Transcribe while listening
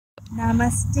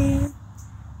Namaste.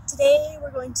 Today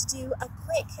we're going to do a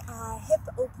quick hip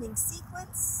opening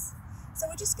sequence. So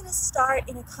we're just going to start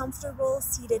in a comfortable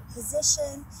seated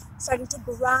position, starting to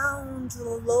ground the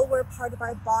lower part of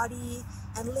our body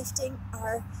and lifting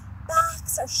our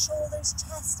backs, our shoulders,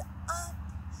 chest up.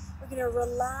 We're going to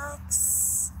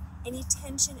relax any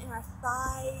tension in our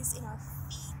thighs, in our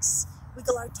feet,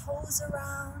 wiggle our toes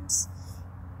around,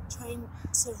 trying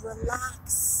to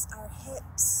relax our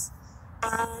hips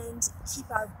and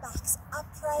keep our backs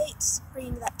upright,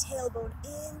 bringing that tailbone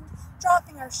in,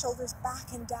 dropping our shoulders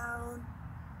back and down,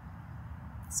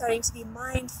 starting to be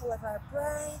mindful of our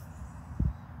breath.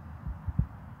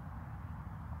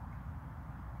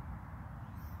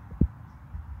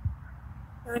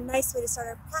 Now, a nice way to start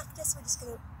our practice, we're just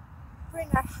going to bring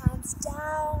our hands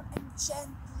down and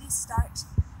gently start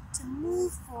to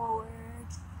move forward,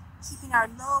 keeping our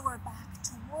lower back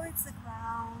towards the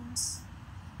ground,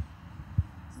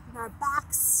 keeping our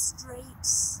backs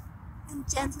straight, and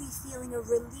gently feeling a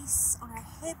release on our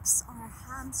hips, on our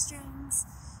hamstrings.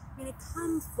 We're going to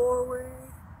come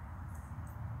forward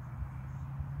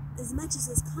as much as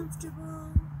is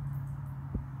comfortable,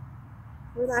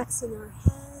 relaxing our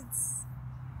heads.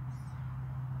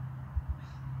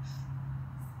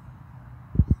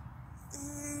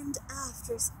 And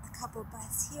after a couple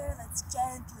breaths here, let's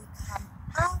gently come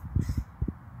up.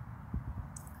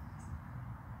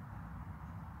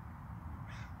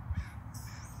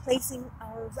 Placing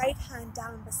our right hand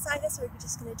down beside us, we're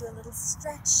just going to do a little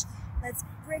stretch. Let's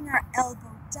bring our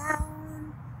elbow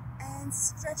down and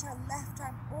stretch our left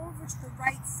arm over to the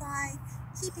right side,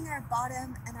 keeping our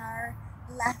bottom and our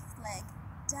left leg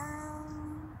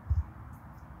down.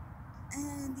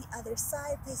 And the other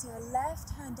side, placing our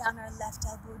left hand down, our left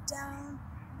elbow down.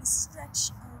 We stretch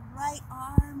our right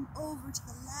arm over to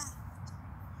the left,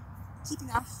 keeping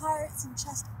our hearts and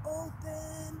chest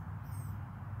open.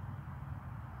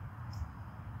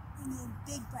 Bringing a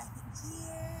big breath in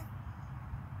here,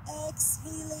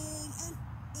 exhaling and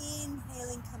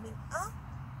inhaling, coming up.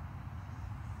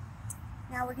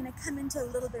 Now we're going to come into a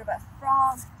little bit of a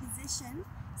frog position.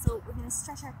 So we're going to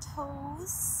stretch our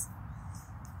toes,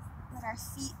 let our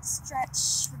feet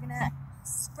stretch. We're going to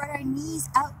spread our knees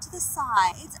out to the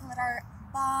sides and let our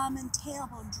bum and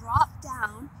tailbone drop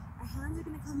down. Our hands are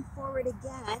going to come forward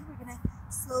again. We're going to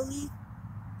slowly,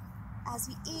 as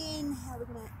we inhale, we're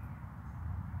going to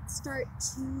start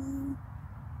to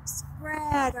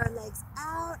spread our legs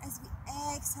out as we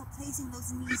exhale, placing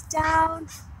those knees down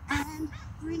and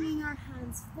bringing our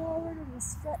hands forward. We're going to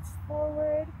stretch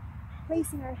forward,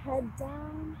 placing our head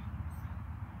down.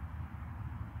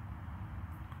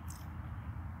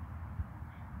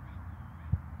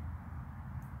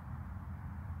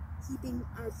 Keeping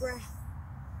our breath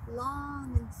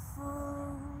long and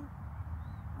full.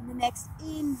 On the next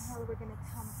inhale, we're going to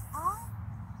come up.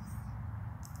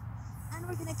 And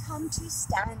we're going to come to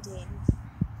standing.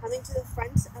 Coming to the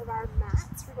front of our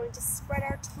mats, we're going to spread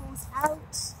our toes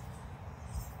out.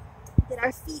 Get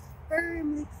our feet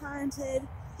firmly planted,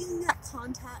 feeling that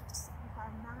contact with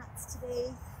our mats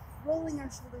today. Rolling our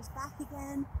shoulders back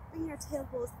again, bringing our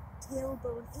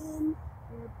tailbone in.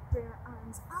 We're going to bring our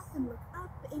arms up and look up.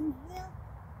 Inhale.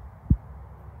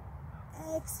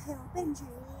 Exhale, bend your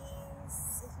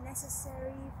knees if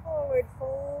necessary. Forward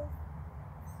fold.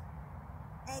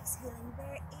 Exhaling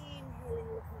there, inhaling,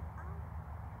 looking up.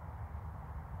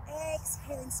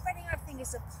 Exhaling, spreading our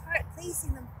fingers apart,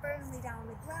 placing them firmly down on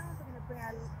the ground. We're going to bring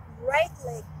our right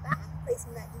leg back,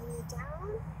 placing that knee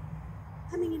down.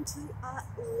 Coming into a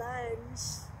lunge.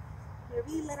 Here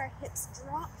we let our hips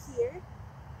drop here.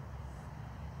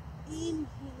 Inhaling,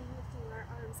 lifting our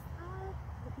arms up,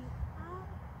 looking up.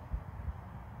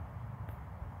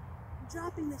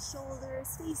 Dropping the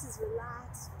shoulders, face is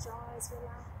relaxed, jaw is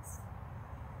relaxed.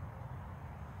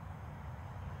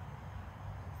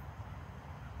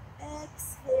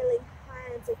 Exhaling,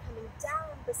 hands are coming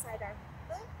down beside our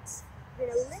foot. We're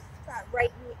going to lift that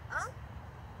right knee up,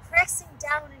 pressing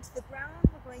down into the ground.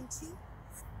 We're going to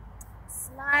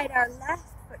slide our left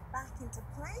foot back into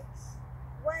plank.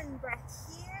 One breath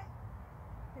here,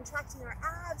 contracting our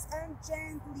abs and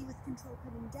gently with control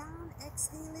coming down,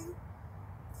 exhaling.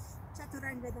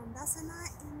 Chaturanga Dandasana,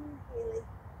 inhaling.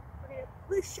 We're going to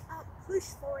push up,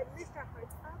 push forward, lift our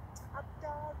hearts up to up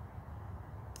dog.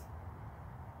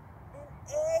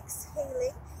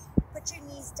 Exhaling, put your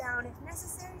knees down if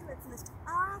necessary. Let's lift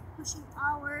up, pushing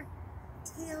our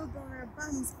tailbone, our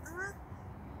bums up,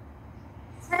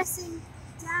 pressing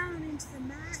down into the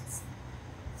mat,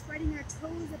 spreading our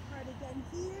toes apart again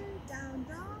here, down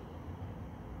dog.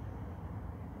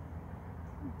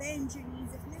 Bend your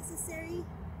knees if necessary.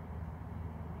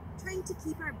 Trying to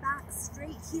keep our back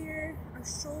straight here. Our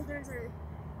shoulders are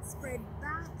spread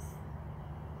back.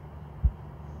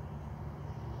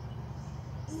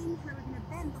 Inhale, we're going to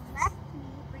bend the left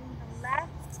knee, bring the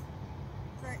left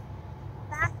foot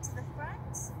back to the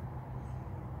front.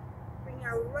 Bring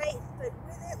our right foot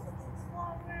with it, looking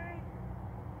forward.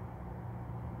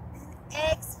 And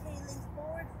exhaling,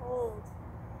 forward fold.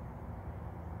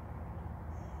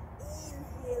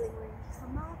 Inhaling, we're going to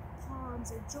come up,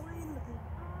 palms are joined, looking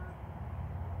up.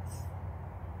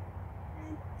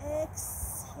 And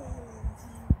exhaling,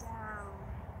 coming down.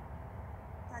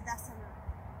 Tadasana.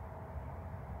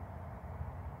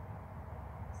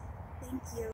 Thank you.